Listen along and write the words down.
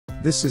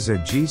This is a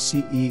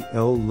GCE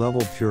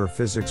O-level Pure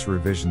Physics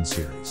revision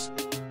series.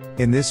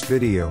 In this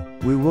video,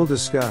 we will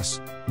discuss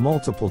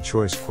multiple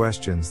choice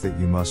questions that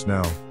you must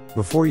know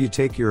before you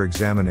take your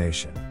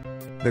examination.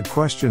 The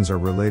questions are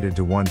related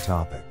to one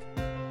topic,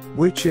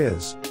 which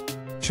is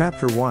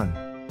Chapter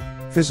 1,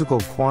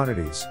 Physical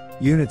Quantities,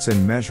 Units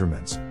and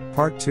Measurements,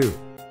 Part 2.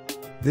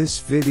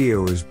 This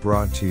video is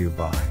brought to you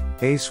by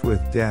Ace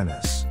with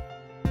Dennis.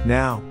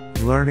 Now,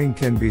 learning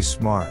can be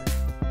smart,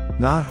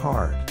 not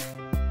hard.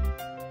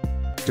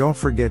 Don't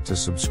forget to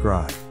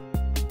subscribe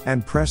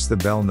and press the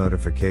bell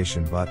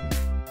notification button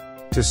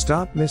to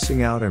stop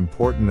missing out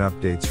important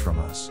updates from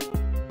us.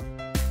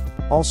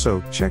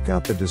 Also, check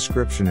out the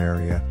description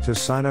area to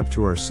sign up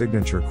to our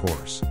signature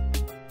course,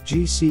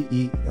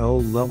 GCE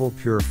O-level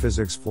Pure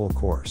Physics full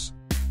course,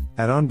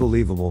 at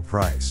unbelievable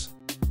price.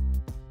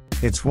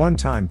 It's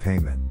one-time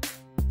payment.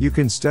 You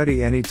can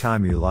study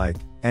anytime you like,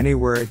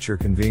 anywhere at your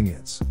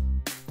convenience.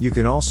 You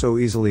can also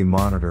easily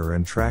monitor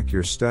and track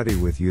your study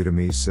with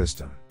Udemy's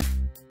system.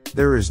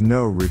 There is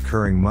no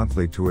recurring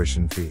monthly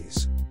tuition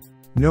fees.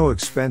 No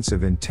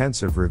expensive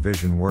intensive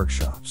revision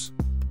workshops.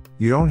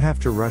 You don't have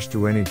to rush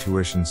to any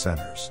tuition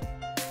centers.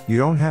 You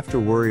don't have to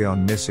worry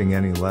on missing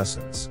any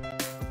lessons.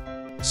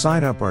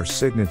 Sign up our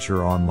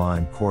signature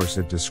online course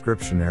at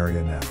description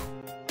area now.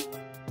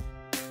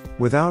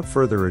 Without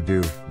further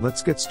ado,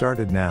 let's get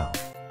started now.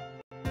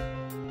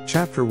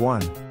 Chapter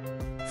 1,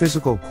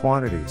 Physical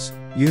Quantities,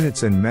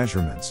 Units and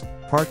Measurements,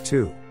 Part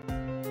 2.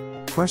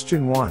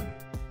 Question 1.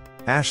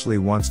 Ashley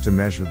wants to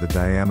measure the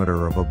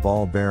diameter of a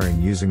ball bearing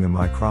using a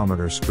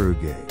micrometer screw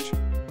gauge.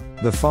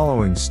 The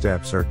following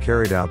steps are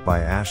carried out by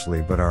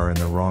Ashley but are in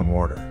the wrong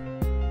order.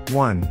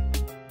 1.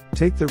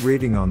 Take the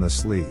reading on the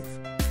sleeve.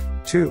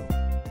 2.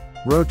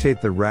 Rotate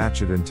the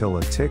ratchet until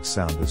a tick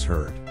sound is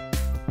heard.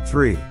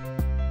 3.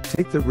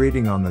 Take the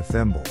reading on the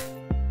thimble.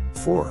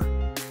 4.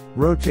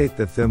 Rotate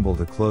the thimble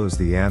to close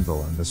the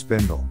anvil and the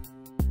spindle.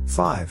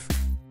 5.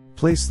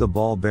 Place the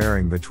ball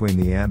bearing between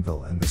the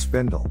anvil and the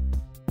spindle.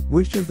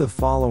 Which of the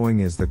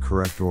following is the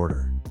correct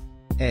order?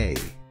 A.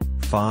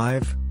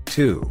 5,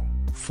 2,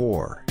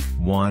 4,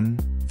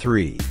 1,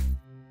 3.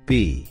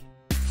 B.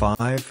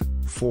 5,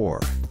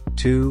 4,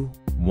 2,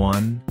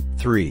 1,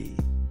 3.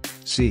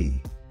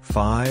 C.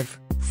 5,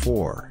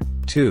 4,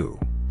 2,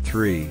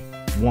 3,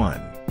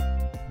 1.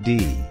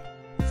 D.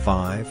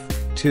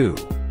 5, 2,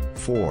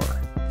 4,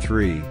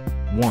 3,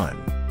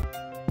 1.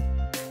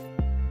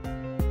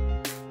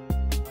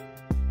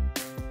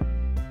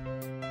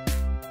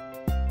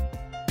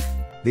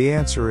 The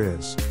answer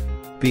is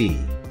B.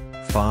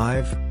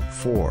 5,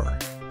 4,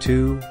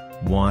 2,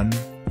 1,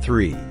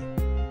 3.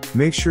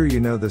 Make sure you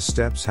know the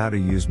steps how to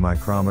use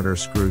micrometer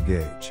screw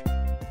gauge.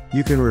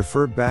 You can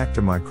refer back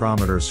to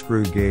micrometer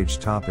screw gauge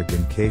topic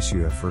in case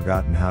you have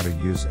forgotten how to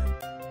use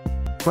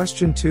it.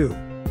 Question 2.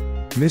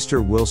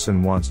 Mr.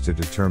 Wilson wants to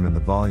determine the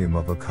volume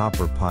of a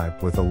copper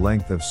pipe with a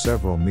length of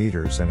several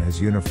meters and has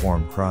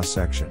uniform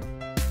cross-section.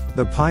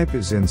 The pipe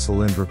is in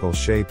cylindrical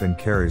shape and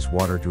carries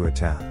water to a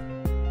tap.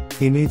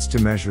 He needs to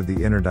measure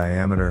the inner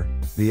diameter,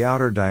 the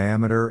outer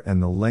diameter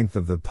and the length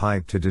of the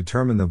pipe to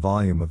determine the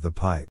volume of the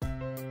pipe.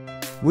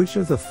 Which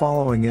of the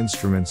following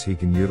instruments he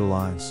can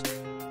utilize?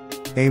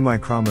 A.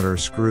 Micrometer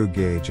screw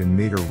gauge and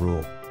meter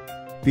rule.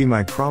 B.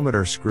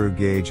 Micrometer screw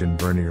gauge and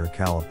vernier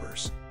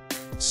calipers.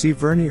 C.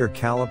 Vernier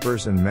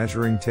calipers and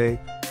measuring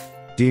tape.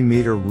 D.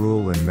 Meter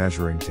rule and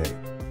measuring tape.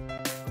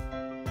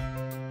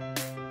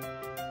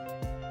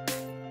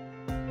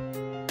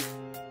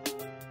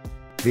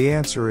 The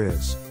answer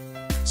is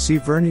C.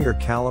 Vernier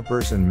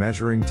calipers and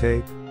measuring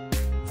tape.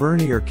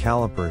 Vernier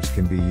calipers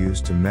can be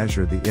used to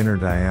measure the inner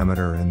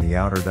diameter and the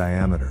outer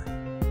diameter.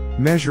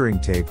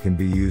 Measuring tape can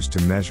be used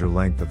to measure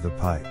length of the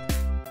pipe.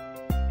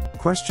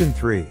 Question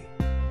 3.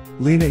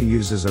 Lena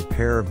uses a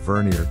pair of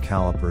vernier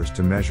calipers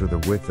to measure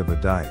the width of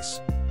a dice.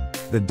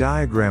 The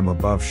diagram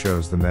above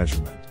shows the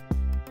measurement.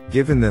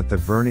 Given that the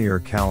vernier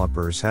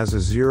calipers has a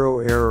zero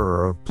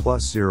error of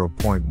plus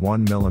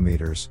 0.1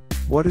 millimeters,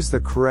 what is the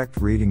correct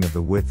reading of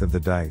the width of the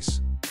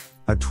dice?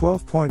 A.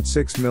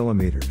 12.6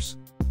 millimeters.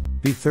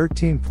 B.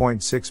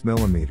 13.6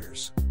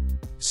 millimeters.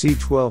 C.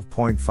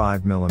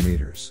 12.5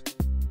 millimeters.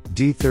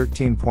 D.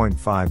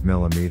 13.5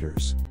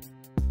 millimeters.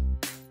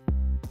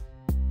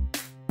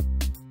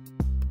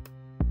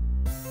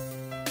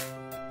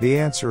 The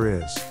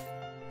answer is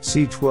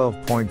C.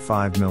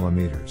 12.5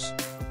 millimeters.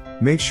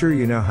 Make sure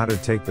you know how to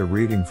take the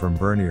reading from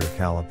vernier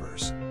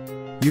calipers.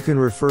 You can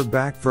refer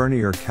back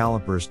vernier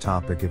calipers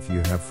topic if you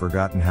have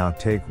forgotten how to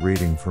take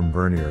reading from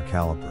vernier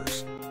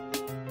calipers.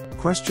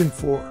 Question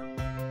 4.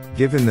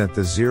 Given that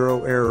the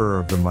zero error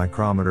of the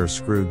micrometer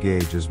screw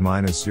gauge is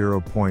minus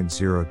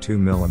 0.02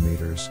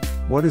 millimeters,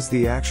 what is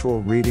the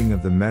actual reading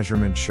of the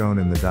measurement shown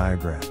in the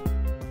diagram?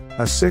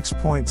 A.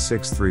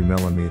 6.63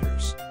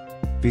 millimeters.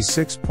 B.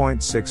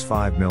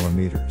 6.65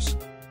 millimeters.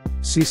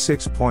 C.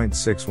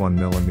 6.61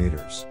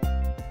 millimeters.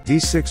 D.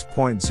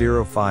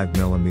 6.05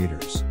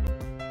 millimeters.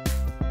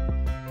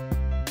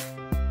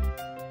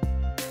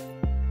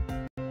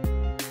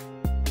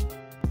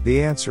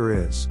 The answer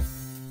is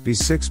B.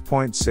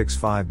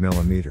 6.65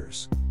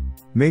 millimeters.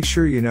 Make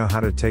sure you know how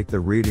to take the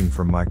reading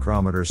from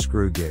micrometer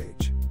screw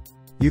gauge.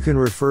 You can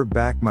refer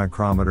back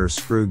micrometer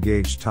screw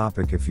gauge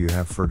topic if you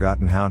have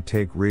forgotten how to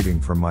take reading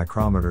from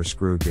micrometer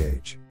screw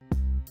gauge.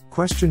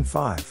 Question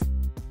 5.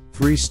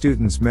 3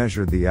 students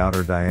measured the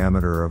outer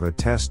diameter of a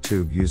test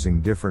tube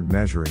using different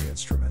measuring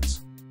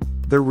instruments.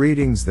 The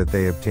readings that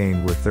they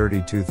obtained were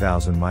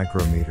 32,000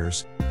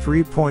 micrometers,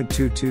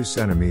 3.22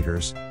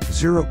 centimeters,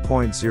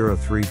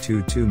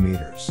 0.0322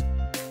 meters.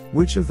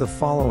 Which of the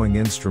following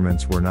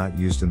instruments were not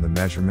used in the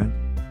measurement?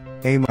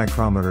 A.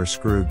 Micrometer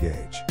screw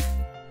gauge.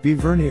 B.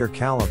 Vernier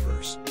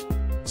calipers.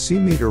 C.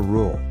 Meter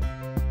rule.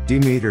 D.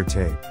 Meter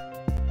tape.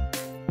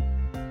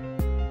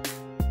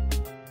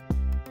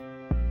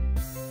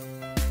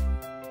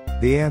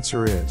 The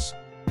answer is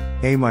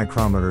A.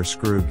 Micrometer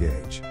screw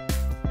gauge.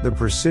 The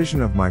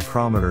precision of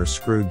micrometer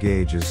screw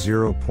gauge is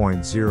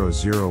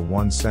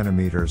 0.001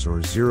 centimeters or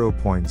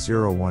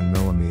 0.01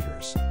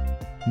 millimeters.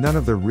 None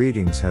of the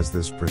readings has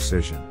this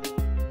precision.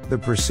 The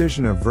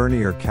precision of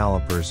vernier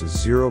calipers is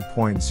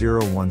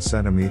 0.01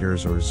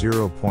 centimeters or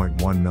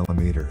 0.1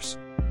 millimeters.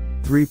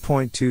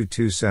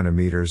 3.22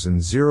 centimeters and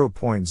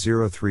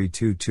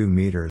 0.0322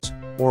 meters,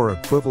 or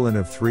equivalent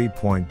of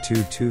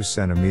 3.22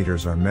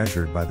 centimeters, are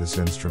measured by this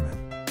instrument.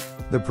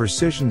 The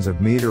precisions of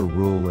meter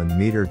rule and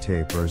meter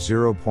tape are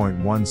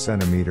 0.1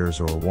 centimeters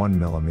or 1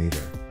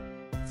 millimeter.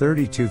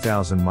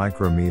 32,000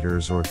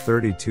 micrometers or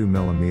 32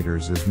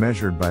 millimeters is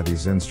measured by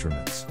these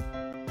instruments.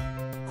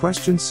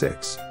 Question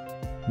 6.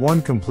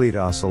 One complete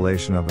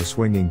oscillation of a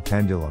swinging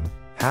pendulum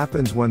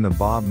happens when the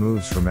bob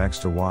moves from X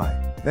to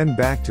Y, then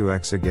back to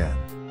X again.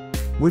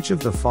 Which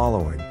of the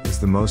following is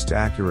the most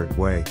accurate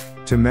way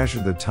to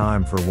measure the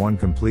time for one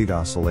complete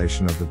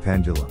oscillation of the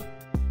pendulum?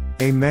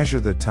 A. Measure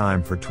the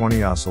time for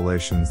 20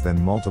 oscillations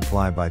then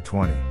multiply by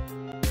 20.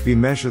 B.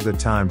 Measure the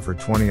time for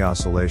 20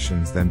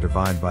 oscillations then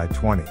divide by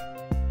 20.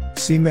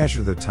 C.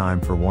 Measure the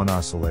time for one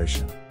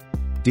oscillation.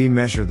 D.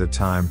 Measure the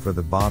time for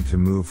the bob to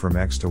move from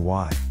X to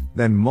Y,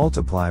 then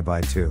multiply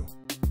by 2.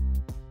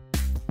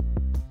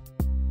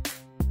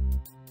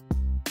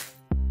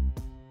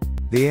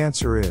 The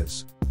answer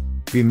is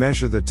B.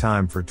 Measure the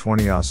time for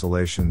 20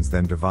 oscillations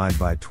then divide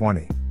by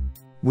 20.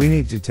 We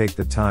need to take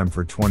the time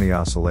for 20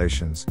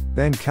 oscillations,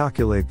 then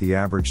calculate the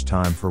average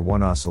time for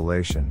one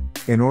oscillation,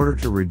 in order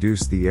to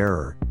reduce the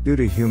error, due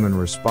to human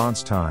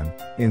response time,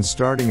 in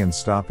starting and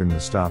stopping the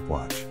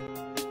stopwatch.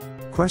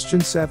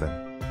 Question 7.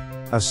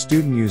 A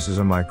student uses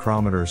a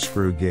micrometer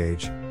screw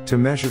gauge to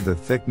measure the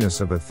thickness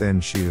of a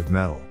thin sheet of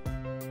metal.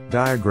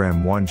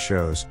 Diagram 1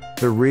 shows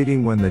the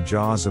reading when the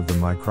jaws of the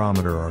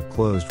micrometer are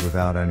closed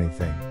without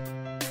anything.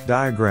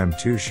 Diagram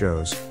 2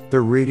 shows the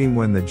reading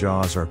when the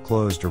jaws are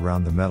closed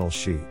around the metal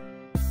sheet.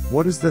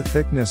 What is the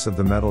thickness of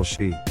the metal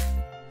sheet?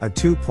 A.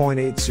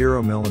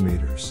 2.80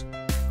 millimeters.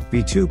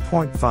 B.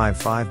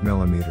 2.55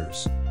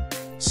 millimeters.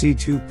 C.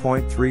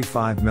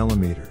 2.35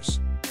 millimeters.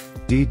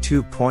 D.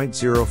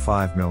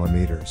 2.05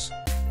 millimeters.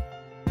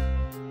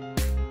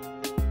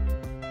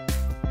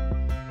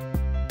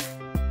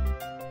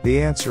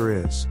 The answer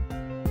is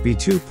B.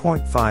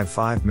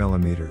 2.55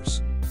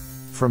 millimeters.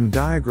 From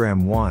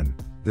diagram 1,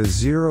 the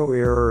zero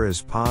error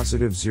is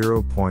positive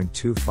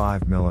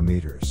 0.25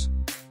 millimeters.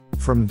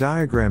 From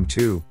diagram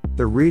 2,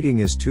 the reading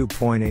is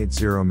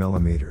 2.80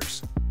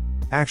 millimeters.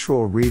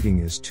 Actual reading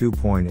is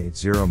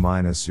 2.80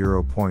 minus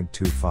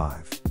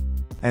 0.25.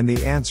 And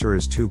the answer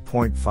is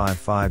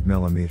 2.55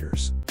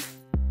 millimeters.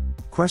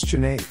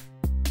 Question 8.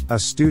 A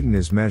student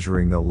is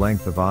measuring the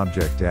length of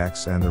object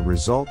X and the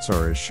results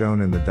are as shown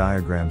in the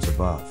diagrams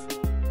above.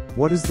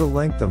 What is the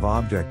length of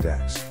object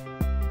X?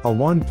 A.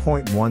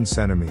 1.1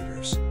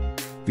 centimeters.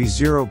 B.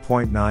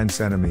 0.9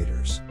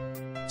 centimeters.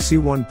 C.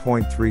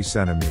 1.3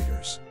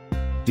 centimeters.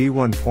 D.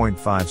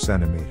 1.5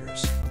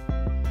 centimeters.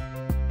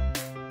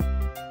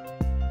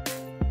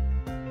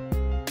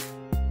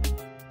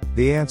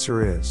 The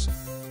answer is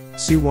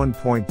C.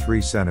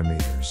 1.3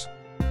 centimeters.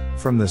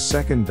 From the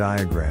second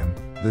diagram,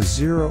 the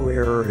zero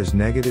error is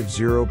negative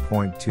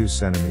 0.2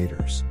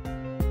 centimeters.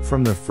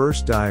 From the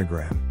first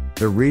diagram,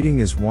 the reading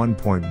is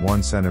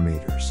 1.1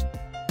 centimeters.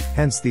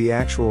 Hence the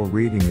actual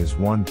reading is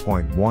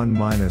 1.1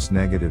 minus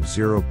negative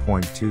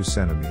 0.2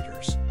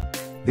 centimeters.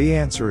 The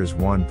answer is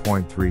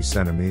 1.3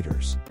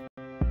 centimeters.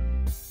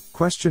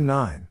 Question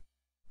 9.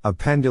 A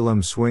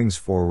pendulum swings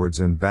forwards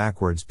and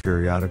backwards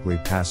periodically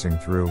passing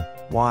through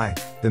Y,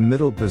 the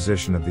middle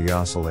position of the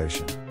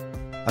oscillation.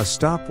 A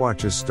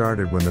stopwatch is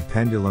started when the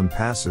pendulum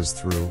passes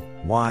through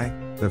Y,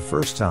 the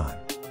first time.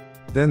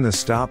 Then the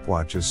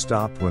stopwatch is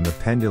stopped when the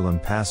pendulum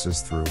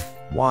passes through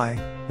Y,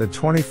 the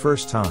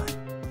 21st time.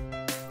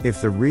 If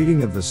the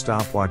reading of the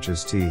stopwatch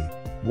is T,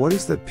 what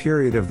is the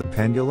period of the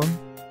pendulum?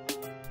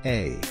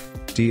 A.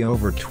 D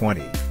over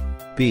 20.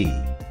 B.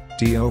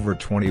 D over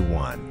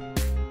 21.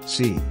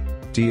 C.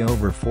 D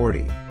over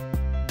 40.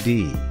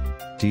 D.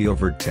 D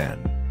over 10.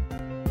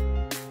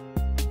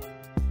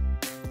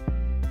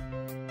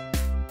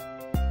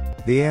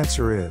 The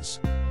answer is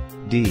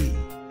D.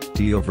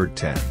 D over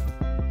 10.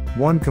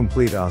 One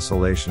complete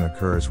oscillation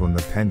occurs when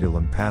the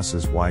pendulum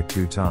passes y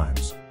 2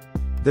 times.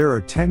 There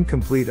are 10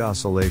 complete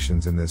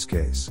oscillations in this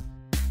case.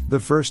 The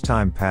first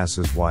time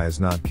passes y is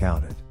not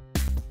counted.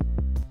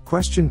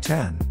 Question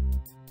 10.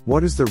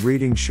 What is the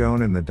reading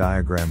shown in the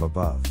diagram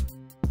above?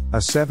 A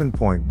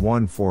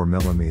 7.14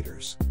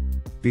 millimeters.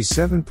 B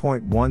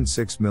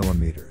 7.16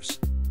 millimeters.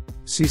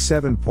 C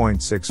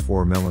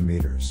 7.64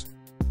 millimeters.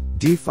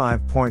 D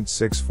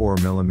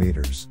 5.64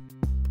 millimeters.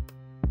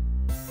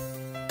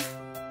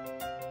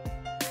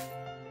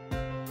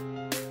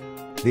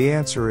 The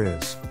answer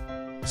is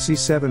C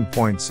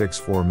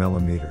 7.64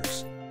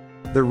 millimeters.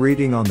 The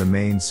reading on the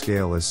main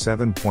scale is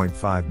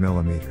 7.5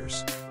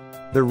 millimeters.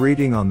 The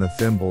reading on the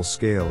thimble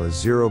scale is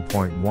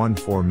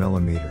 0.14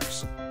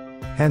 millimeters.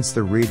 Hence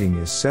the reading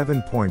is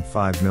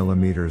 7.5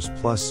 millimeters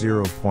plus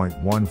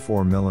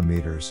 0.14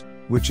 millimeters,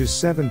 which is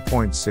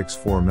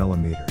 7.64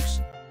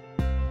 millimeters.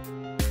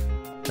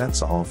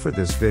 That's all for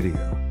this video.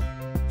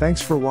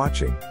 Thanks for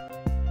watching.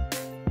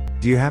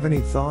 Do you have any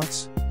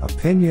thoughts,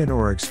 opinion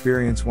or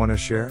experience want to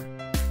share?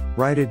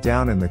 Write it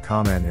down in the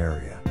comment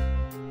area.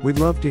 We'd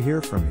love to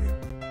hear from you.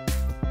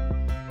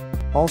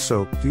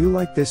 Also, do you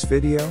like this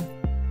video?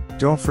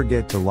 Don't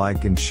forget to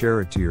like and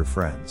share it to your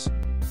friends.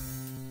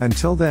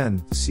 Until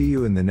then, see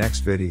you in the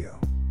next video.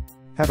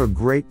 Have a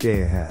great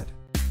day ahead.